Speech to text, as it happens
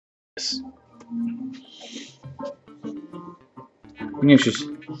Ignatius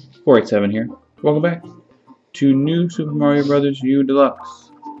 487 here. Welcome back to New Super Mario Bros. U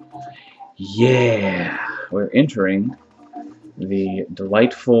Deluxe. Yeah, we're entering the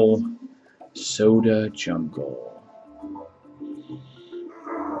delightful soda jungle.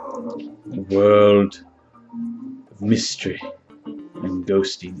 A world of mystery and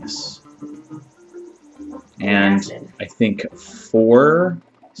ghostiness. And I think 4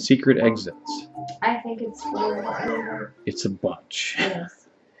 secret exits. I think it's 4. It's a bunch. Yes.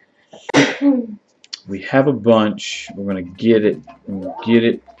 We have a bunch. We're gonna get it.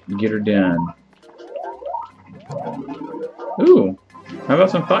 Get her done. Ooh, how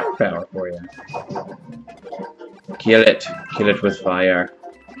about some firepower for you? Kill it. Kill it with fire.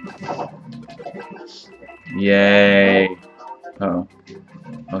 Yay. Uh-oh.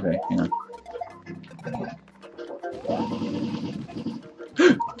 Okay, hang on.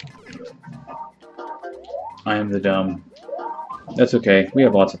 I am the dumb. That's okay. We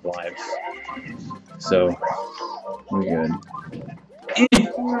have lots of lives. So, we're good.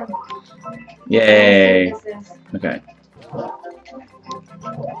 Yay. Okay.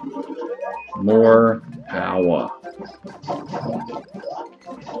 More power.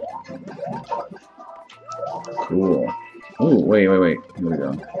 Cool. Ooh, wait. Here we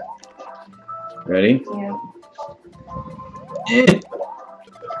go. Ready? Yeah.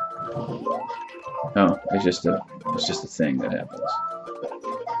 Oh, it's just a thing that happens.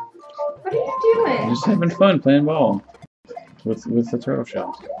 What are you doing? I'm just having fun playing ball with the turtle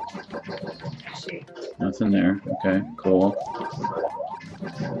shell. Shoot. Nothing there. Okay, cool.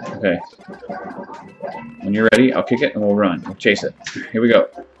 Okay. When you're ready, I'll kick it and we'll run. We'll chase it. Here we go.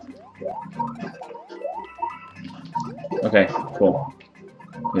 Okay, cool.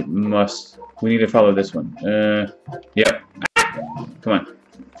 It must. We need to follow this one. Yep. Come on.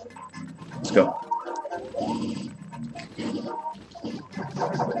 Let's go.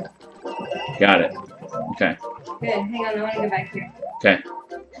 Got it. Okay. Good. Hang on, I want to go back here. Okay.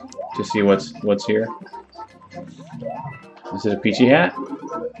 To see what's here. Is it a peachy hat?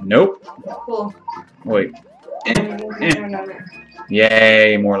 Nope. Cool. Wait.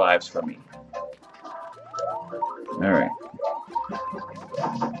 Yay, more lives for me. Alright.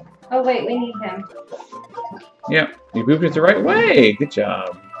 Oh wait, we need him. Yep. You moved it the right way. Good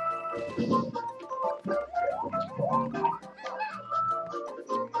job.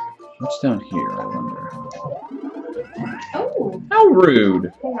 What's down here, I wonder? Oh! How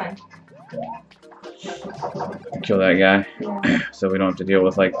rude! Hang on. Kill that guy. Yeah. So we don't have to deal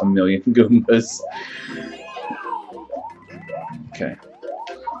with like a million Goombas. Okay.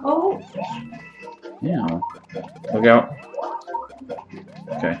 Oh! Yeah. Look out.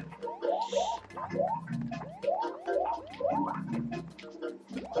 Okay.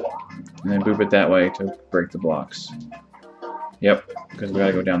 And then boop it that way to break the blocks. Yep, because we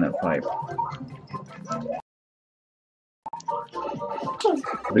gotta go down that pipe.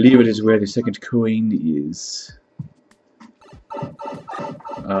 I believe it is where the second coin is.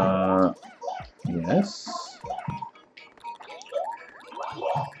 Yes.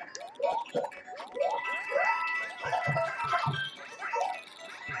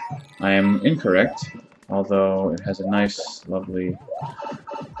 I am incorrect, although it has a nice, lovely,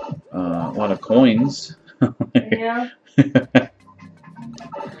 lot of coins. Yeah.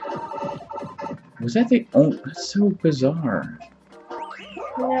 Was that the only? That's so bizarre.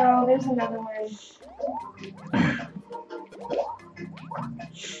 No, there's another one.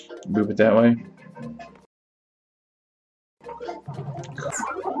 Move it that way.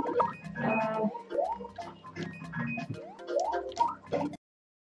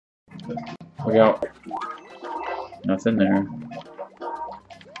 Look out. Nothing there.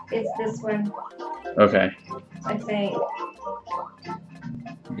 It's this one, Okay. I think.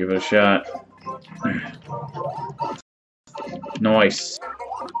 Give it a shot. Nice.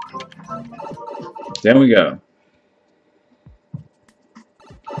 There we go.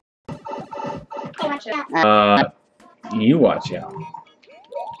 You watch out.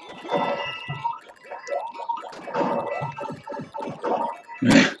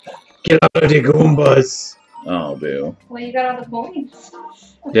 Get out of the Goombas! Oh, boo. Well, you got all the coins.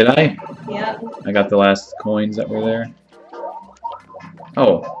 Did I? Yeah. I got the last coins that were there.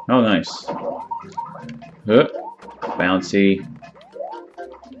 Oh, nice. Bouncy.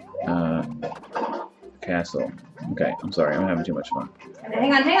 Castle. Okay, I'm sorry, I'm having too much fun.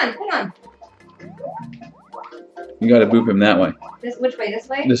 Hang on. You gotta boop him that way. Which way? This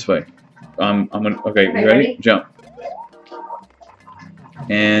way? This way. I'm gonna. Okay, Okay, you ready? ready? Jump.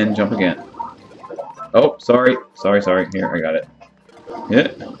 And jump again. Oh, sorry. Here, I got it.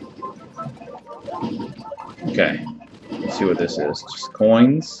 Hit. Okay. Let's see what this is. Just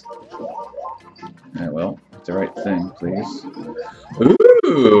coins. Well, the right thing, please.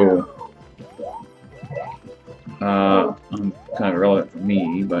 Ooh! Kind of irrelevant for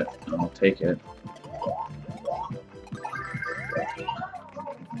me, but I'll take it.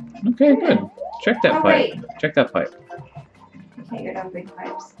 Okay, good. Check that pipe. Right. Check that pipe. Okay, you're down big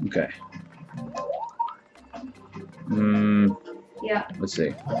pipes. Okay. Yeah. Let's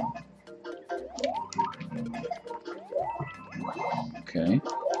see. Okay.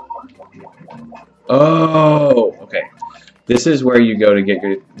 Oh, okay. This is where you go to get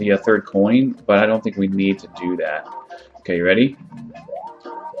the third coin, but I don't think we need to do that. Okay, you ready?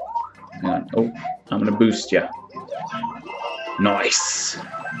 Hang on. Oh, I'm gonna boost you. Nice.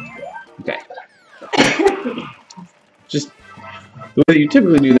 Okay. Just the way you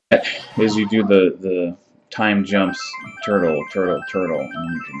typically do that is you do the time jumps, turtle,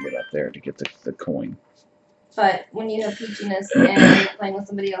 and you can get up there to get the coin. But when you have peachiness and you're playing with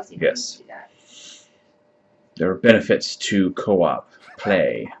somebody else, you can do that. There are benefits to co-op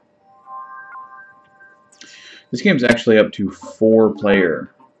play. This game's actually up to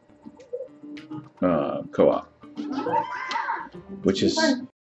 4-player co-op, which is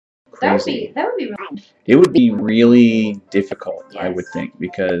crazy. That would be really. It would be really difficult, Yes. I would think,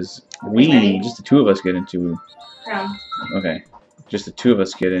 because just the two of us get into. Okay, just the two of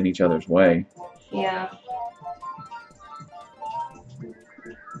us get in each other's way. Yeah.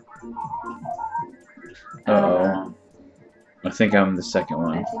 Uh-oh. I think I'm the second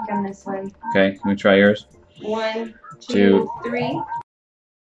one. I think I'm this one. Okay, can we try yours? 1, 2, 3.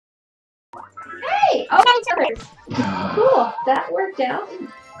 Hey! Oh, cool. That worked out.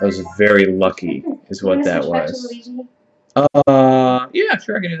 I was very lucky, is what that was. Yeah,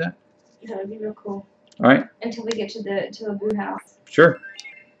 sure, I can do that. That would be real cool. All right. Until we get to a boo house. Sure.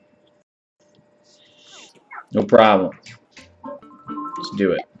 No problem. Let's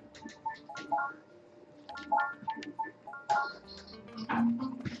do it.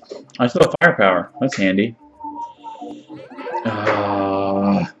 I still have firepower. That's handy.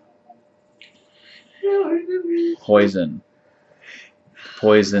 Poison.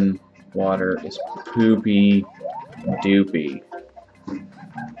 Poison water is poopy doopy.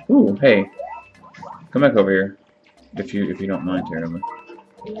 Ooh, hey. Come back over here. If you don't mind terribly.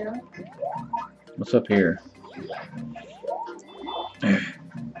 Yeah. What's up here? You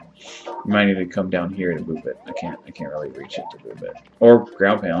might need to come down here to boop it. I can't really reach it to boop it. Or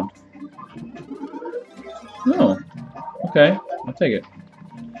ground pound. Oh. Okay. I'll take it.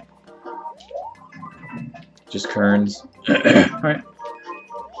 Just kerns. Alright.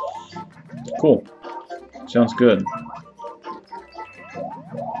 Cool. Sounds good.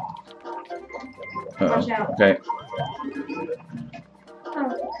 Watch out. Okay.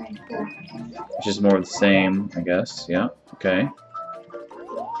 Oh, okay, cool. It's just more of the same, I guess. Yeah. Okay.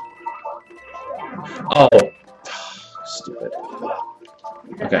 Oh! Stupid.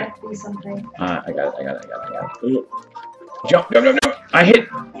 That might be something. I got it. Ooh. Jump! I hit!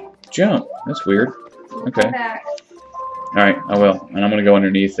 Jump! That's weird. Okay. Alright, I will. And I'm gonna go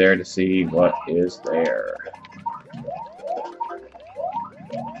underneath there to see what is there.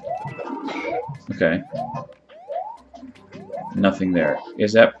 Okay. Nothing there.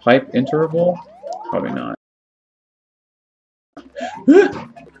 Is that pipe enterable? Probably not.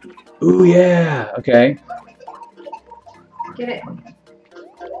 Ooh, yeah! Okay. Get it.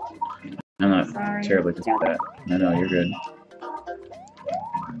 I'm not terribly good at that. No, you're good.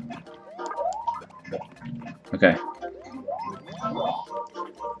 Okay.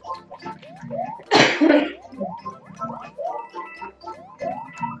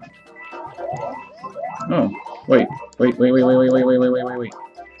 Oh, wait.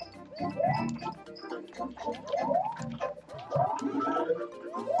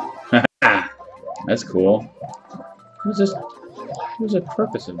 That's cool. Who's this? Who's the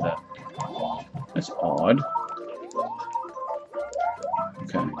purpose of that? That's odd.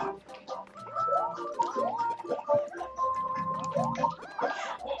 Okay.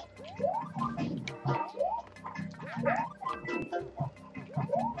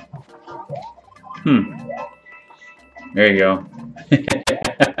 There you go.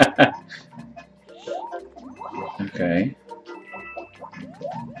 Okay.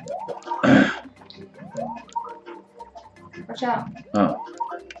 Watch out. Oh.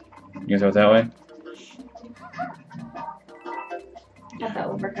 You guys go that way? I thought that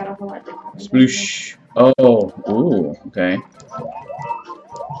would work out a whole lot differently. Sploosh. Oh. Ooh. Okay.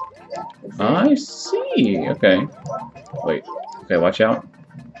 I see. Okay. Wait. Okay, watch out.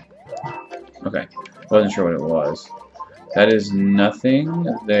 Okay. Wasn't sure what it was. That is nothing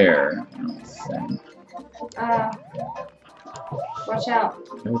there, I don't think. Watch out.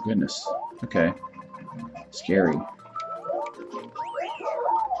 Oh goodness. Okay. Scary.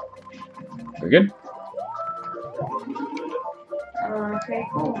 We're good? Okay,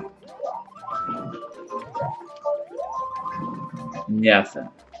 cool. Nothing.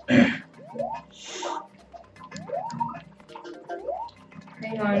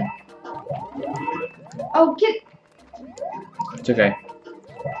 Hang on. Oh, get. It's okay.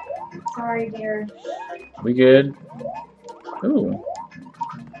 Sorry, dear. We good? Ooh.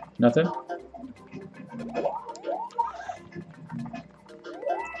 Nothing?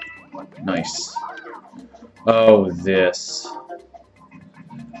 Nice. Oh, this.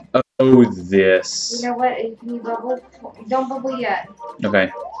 Oh, this. You know what? Can you bubble? Don't bubble yet.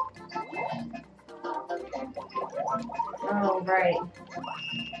 Okay. Oh, right.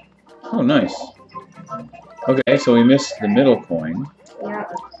 Oh, nice. Okay, so we missed the middle coin.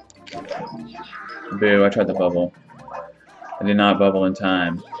 Yep. Boo, I tried to bubble. I did not bubble in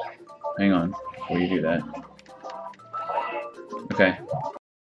time. Hang on, before you do that. Okay.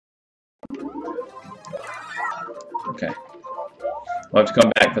 Okay. We'll have to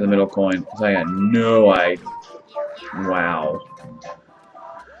come back for the middle coin, because I got no idea. Wow.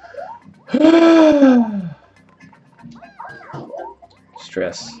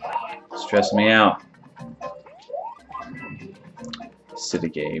 Stress. Stress me out. City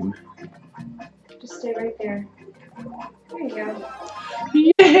game. Just stay right there. There you go.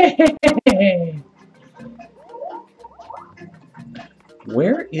 Yay!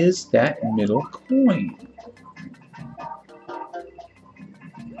 Where is that middle coin?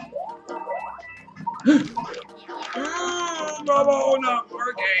 Bubble not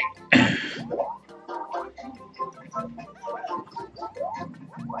working.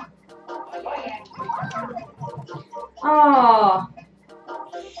 Oh.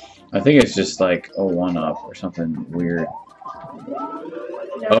 I think it's just like a one-up or something weird.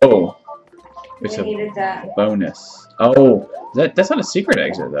 No. Oh, it's We a needed that. bonus. Oh, that's not a secret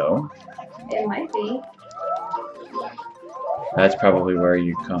exit though. It might be. That's probably where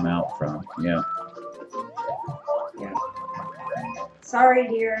you come out from. Yeah. Yeah. Sorry,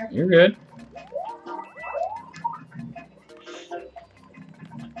 dear. You're good.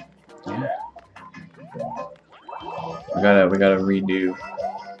 Yeah. We gotta redo.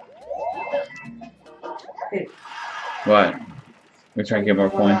 Hey. What? We trying to get more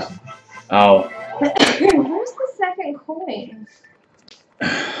coins? Oh. Where's the second coin?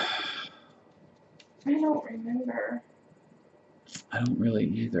 I don't remember. I don't really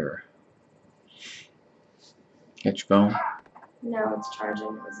either. Get your phone. No, it's charging.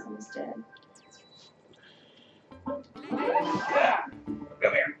 It was almost dead. Come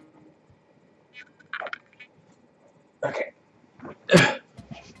here. Okay.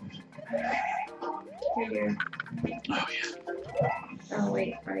 Here, dear. Oh yeah. Oh,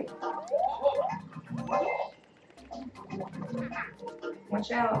 wait, right.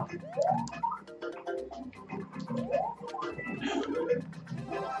 Watch out.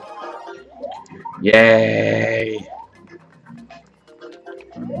 Yay!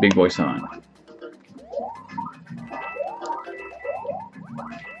 Big boy sign.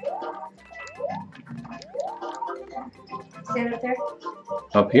 Stand up there.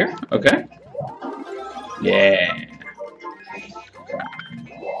 Up here? Okay. Yeah.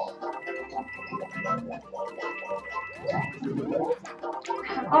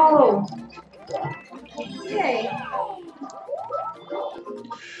 Oh. Yay.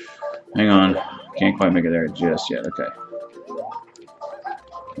 Hang on. Can't quite make it there just yet. Okay.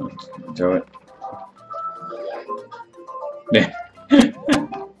 Throw it. Yeah.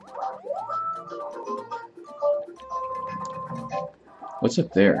 What's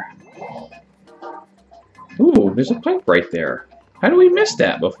up there? Ooh, there's a pipe right there. How do we miss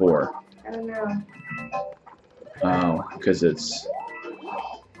that before? I don't know. Oh, because it's...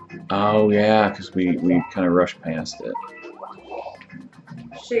 Oh, yeah, because we kind of rushed past it.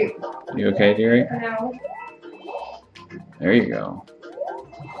 Shoot. You okay, dearie? No. There you go.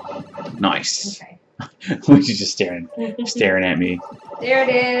 Nice. Okay. She's just staring at me. There it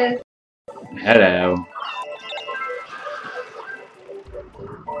is. Hello.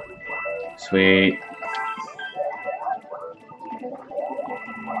 Sweet.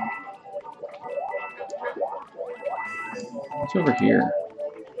 What's over here?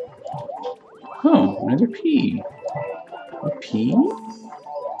 Oh, another P. A P?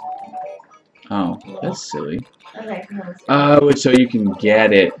 Oh, that's silly. Okay, come on. Oh, so you can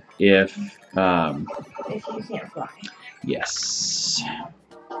get it if If you can't fly. yes.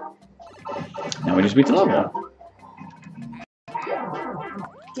 Now we just beat the level.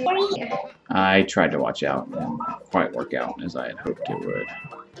 I tried to watch out and didn't quite work out as I had hoped it would.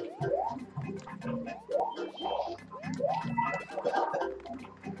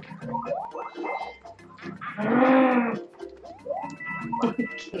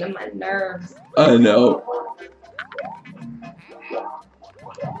 Getting on my nerves. I know.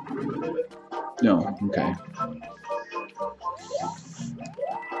 No, okay.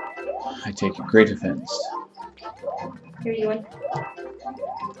 I take great offense. Here, you want?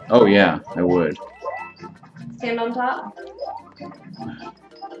 Oh yeah, I would. Stand on top.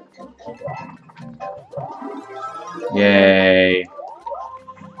 Yay.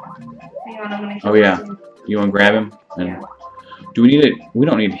 Hang on, I'm gonna. Oh yeah. You want to grab him? And Yeah. do we need it? We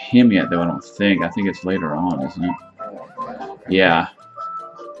don't need him yet, though. I don't think. I think it's later on, isn't it? Yeah.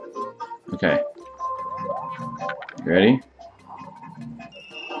 Okay. You ready?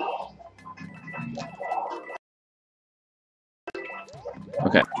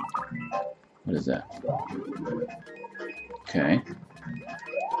 Okay. What is that? Okay.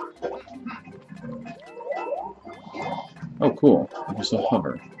 Oh, cool. I can still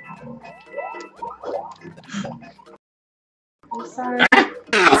hover. I'm sorry.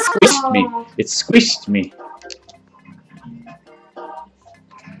 It squished me. It squished me.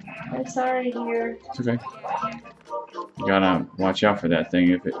 I'm sorry, dear. It's okay. You gotta watch out for that thing.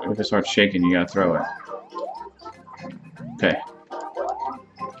 If it starts shaking, you gotta throw it. Okay.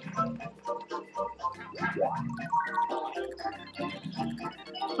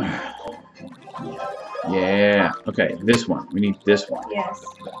 Yeah. Okay, this one. We need this one. Yes.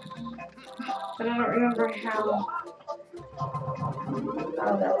 But I don't remember how.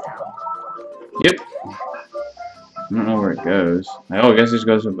 Oh, that's how. Yep. I don't know where it goes. Oh, I guess it just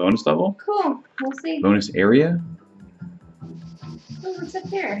goes to a bonus level? Cool. We'll see. Bonus area? Oh, what's up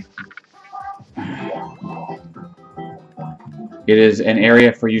there? It is an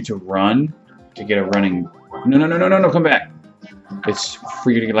area for you to run to get a running. No, come back. It's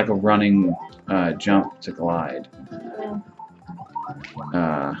for you to get like a running jump to glide.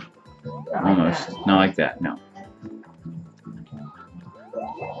 Almost. Not like that, no.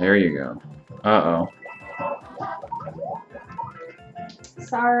 There you go. Uh-oh.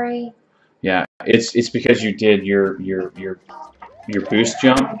 Sorry. Yeah, it's because you did your boost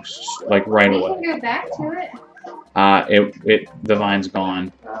jump like right We away. can go back to it. The vine's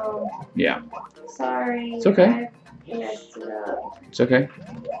gone. Oh. Yeah. Sorry. It's okay. I messed it up. It's okay.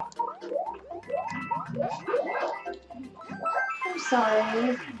 I'm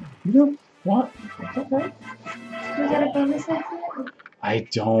sorry. You know what? It's okay. We got a bonus exit? I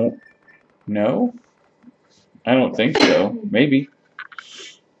don't know. I don't think so. Maybe.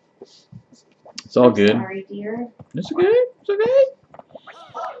 It's all good. Sorry, dear. It's okay. It's okay.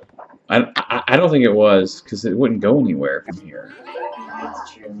 I don't think it was because it wouldn't go anywhere from here.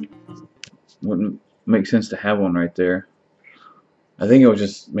 That's true. Wouldn't make sense to have one right there. I think it was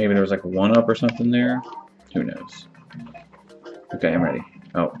just maybe there was like a 1-up or something there. Who knows? Okay, I'm ready.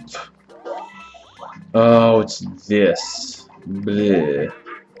 Oh. Oh, it's this. Bleh.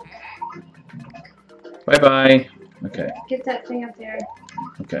 Bye-bye. Okay. Get that thing up there.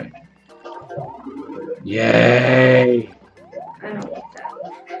 Okay. Yay! I don't want that.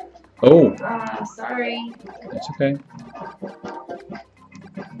 Oh, Sorry. that's okay.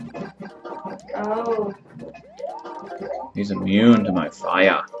 Oh. He's immune to my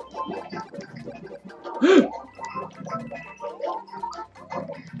fire.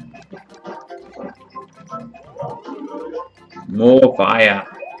 More fire.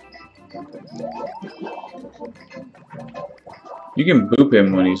 You can boop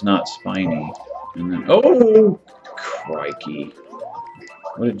him when he's not spiny. And then, oh, crikey.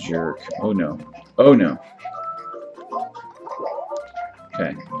 What a jerk. Oh no. Oh no.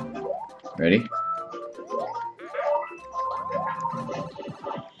 Okay. Ready?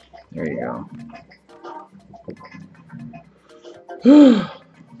 There you go.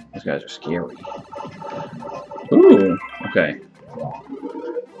 Those guys are scary. Ooh, okay.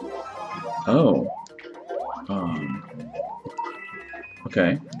 Oh.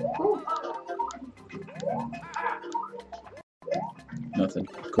 Okay. Nothing.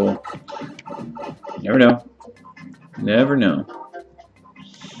 Cool. Never know. Never know.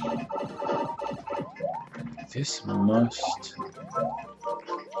 This must...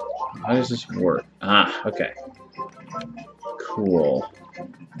 How does this work? Ah, okay. Cool.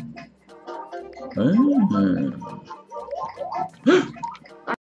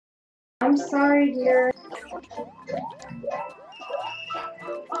 I'm sorry, dear.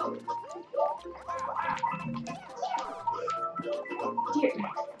 Dear.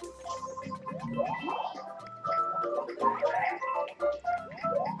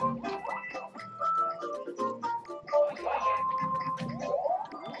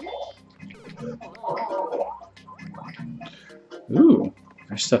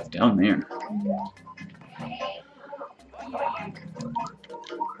 stuff down there.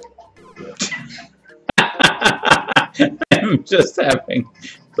 I'm just having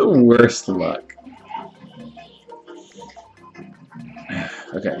the worst luck.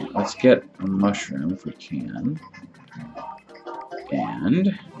 Okay, let's get a mushroom if we can.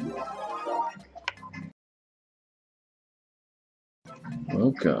 And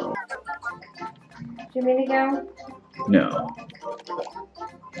we'll go. Do you mean to go? No.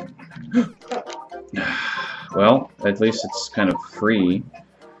 Well, at least it's kind of free.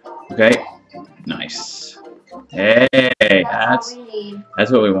 Okay. Nice. Hey, that's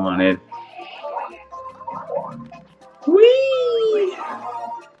what we wanted. Whee!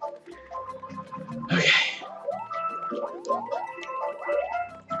 Okay.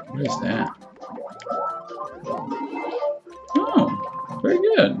 What is that? Oh, very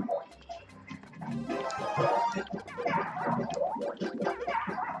good.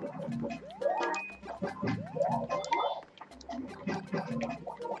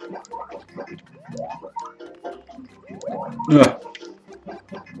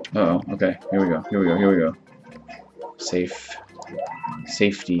 Uh-oh, okay, here we go, here we go, here we go.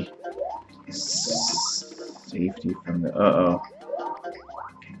 Safety. Safety from the, uh-oh.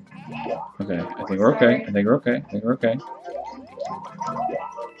 Okay, I think we're okay, I think we're okay, I think we're okay.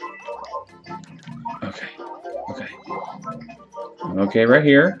 Okay, okay. I'm okay right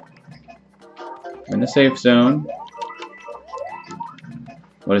here. I'm in the safe zone.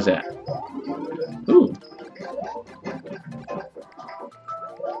 What is that? Ooh.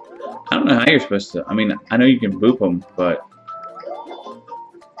 I don't know how you're supposed to. I mean, I know you can boop them, but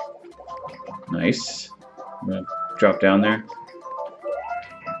nice. I'm gonna drop down there.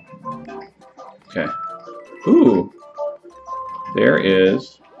 Okay. Ooh. There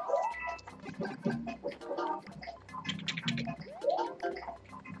is.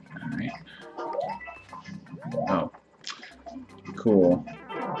 Alright. Oh. Cool.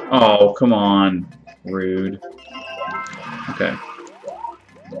 Oh, come on. Rude. Okay.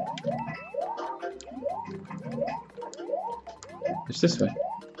 It's this way.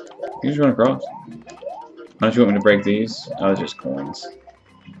 You just run across. Why don't you want me to break these? Oh, it's just coins.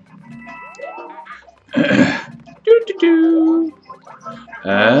 Do-do-do.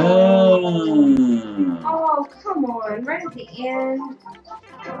 Oh. Oh, come on. Right at the end.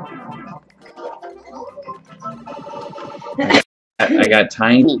 I got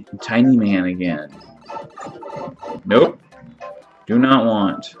tiny man again. Nope. Do not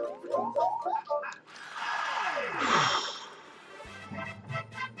want.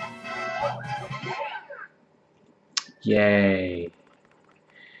 Yay.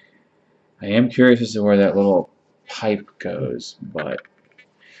 I am curious as to where that little pipe goes, but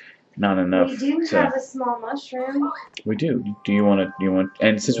not enough. We do have a small mushroom. We do. Do you want to?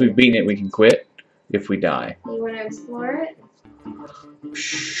 And since we've beaten it, we can quit if we die. You want to explore it?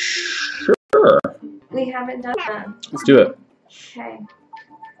 Sure. We haven't done that. Let's do it. Okay.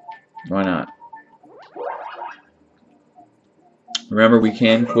 Why not? Remember, we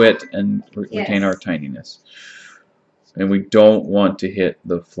can quit and retain our tininess. And we don't want to hit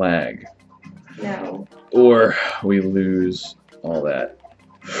the flag. No. Or we lose all that.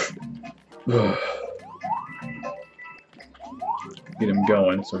 Get him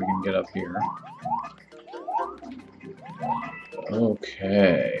going so we can get up here.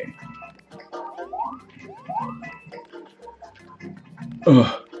 Okay.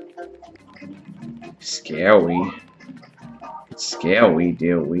 Ugh. Scary. It's scary,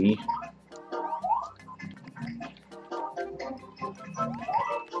 dear we.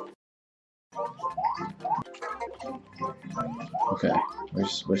 Okay,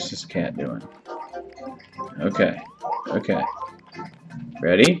 what's this cat doing? Okay, okay.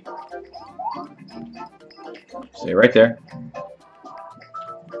 Ready? Stay right there.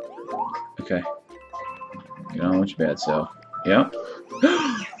 Okay. Get on with your bad self. Yep.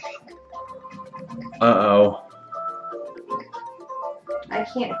 Uh-oh. I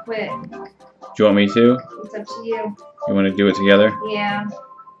can't quit. Do you want me to? It's up to you. You want to do it together? Yeah.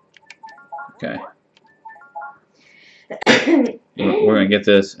 Okay. We're gonna get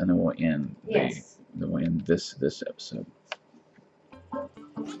this, and then we'll end. Yes. Then we'll end this episode,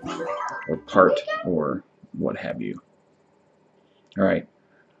 or part, or what have you. All right.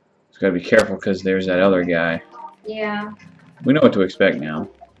 Just gotta be careful because there's that other guy. Yeah. We know what to expect now.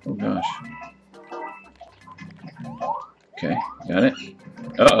 Oh gosh. Okay, got it.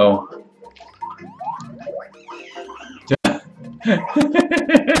 Uh-oh.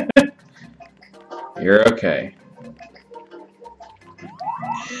 You're okay.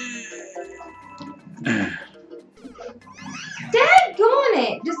 Dadgone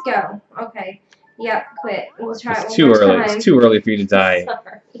it! we'll try it It's one too more early. time. It's too early for you to die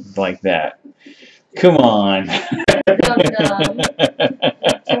Sorry. like that. Come on. Dum-dum.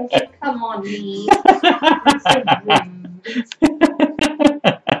 Don't you come on me. That's so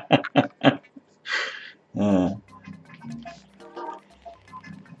rude.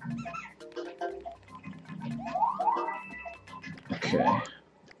 Okay.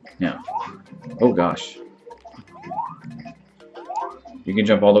 Now. Oh gosh. You can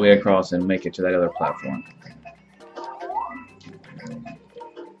jump all the way across and make it to that other platform.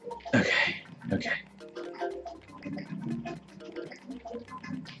 Okay. Okay.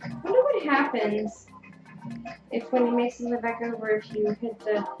 I wonder what happens if when he makes his way back over, if you hit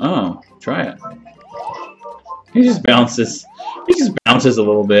the... Oh, try it. He just bounces. He just bounces a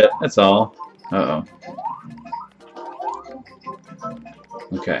little bit. That's all. Uh-oh.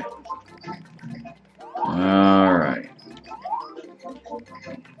 Okay. Alright.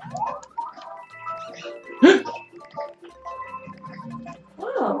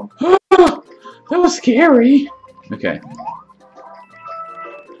 Oh. That was scary. Okay.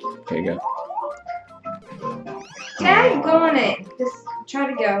 Okay, go. Daggone it. Just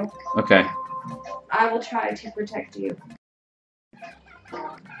try to go. Okay. I will try to protect you.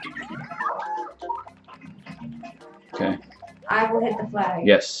 Okay. I will hit the flag.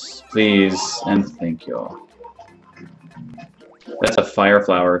 Yes, please, and thank you all. That's a fire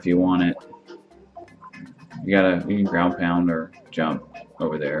flower if you want it. You can ground pound or jump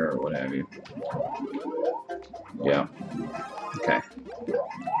over there or what have you. Yeah. Okay.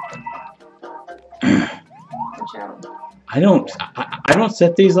 Watch out. I don't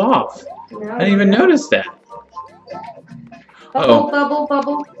set these off. No, I didn't even notice that. Bubble, Uh-oh. bubble,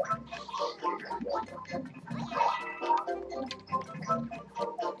 bubble.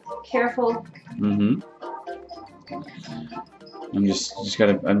 Careful. Mm-hmm. I'm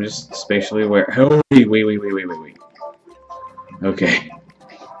just spatially aware. Oh, wait. Okay.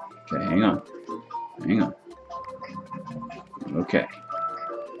 Okay, hang on. Hang on. Okay.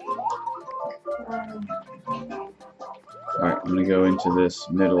 Alright, I'm gonna go into this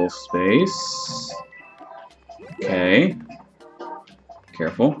middle space. Okay.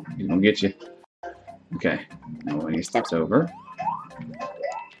 Careful, he's gonna get you. Okay. Now when he steps over.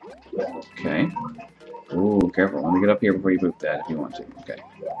 Okay. Ooh, careful. Let me get up here before you boop that if you want to. Okay.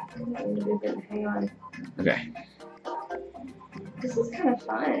 Hang on. Okay. This is kind of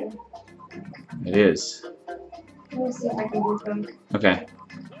fun. It is. Let me see if I can move them. Okay.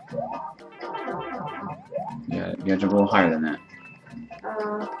 Yeah, you gotta jump a little higher than that.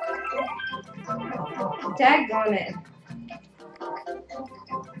 Daggone it.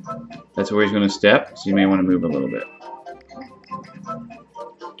 That's where he's gonna step, so you may want to move a little bit.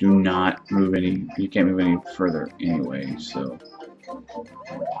 Do not move any. You can't move any further anyway. So.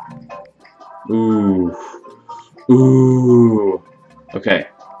 Ooh. Ooh. Okay.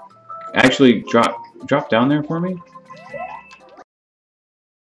 Actually, drop down there for me.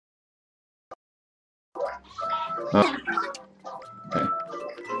 Oh. Okay.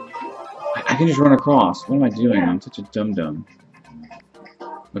 I can just run across. What am I doing? Yeah. I'm such a dum-dum.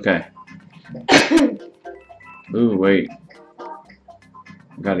 Okay. Ooh, wait.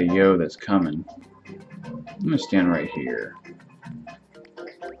 I got a yo that's coming. I'm gonna stand right here.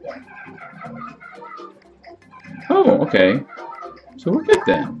 Oh, okay. So we're good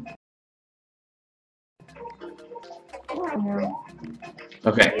then. No.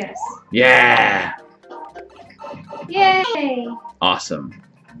 Okay. Yes. Yeah! Yay! Awesome.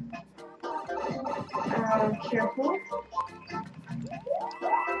 Careful.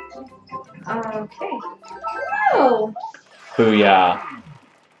 Okay. Oh! Booyah.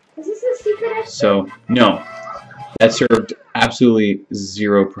 Is this a secret exit? So, no. That served absolutely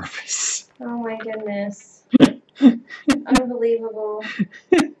zero purpose. Oh my goodness. Unbelievable.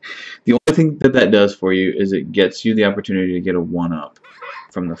 The only thing that does for you is it gets you the opportunity to get a 1-up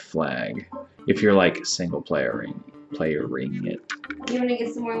from the flag. If you're like single playering it. You want to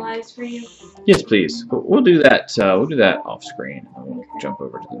get some more lives for you? Yes, please. We'll do that. We'll do that off screen. We'll jump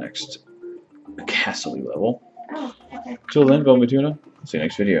over to the next castle level. Oh, okay. Till then, Velmatuna. See you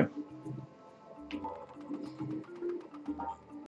next video.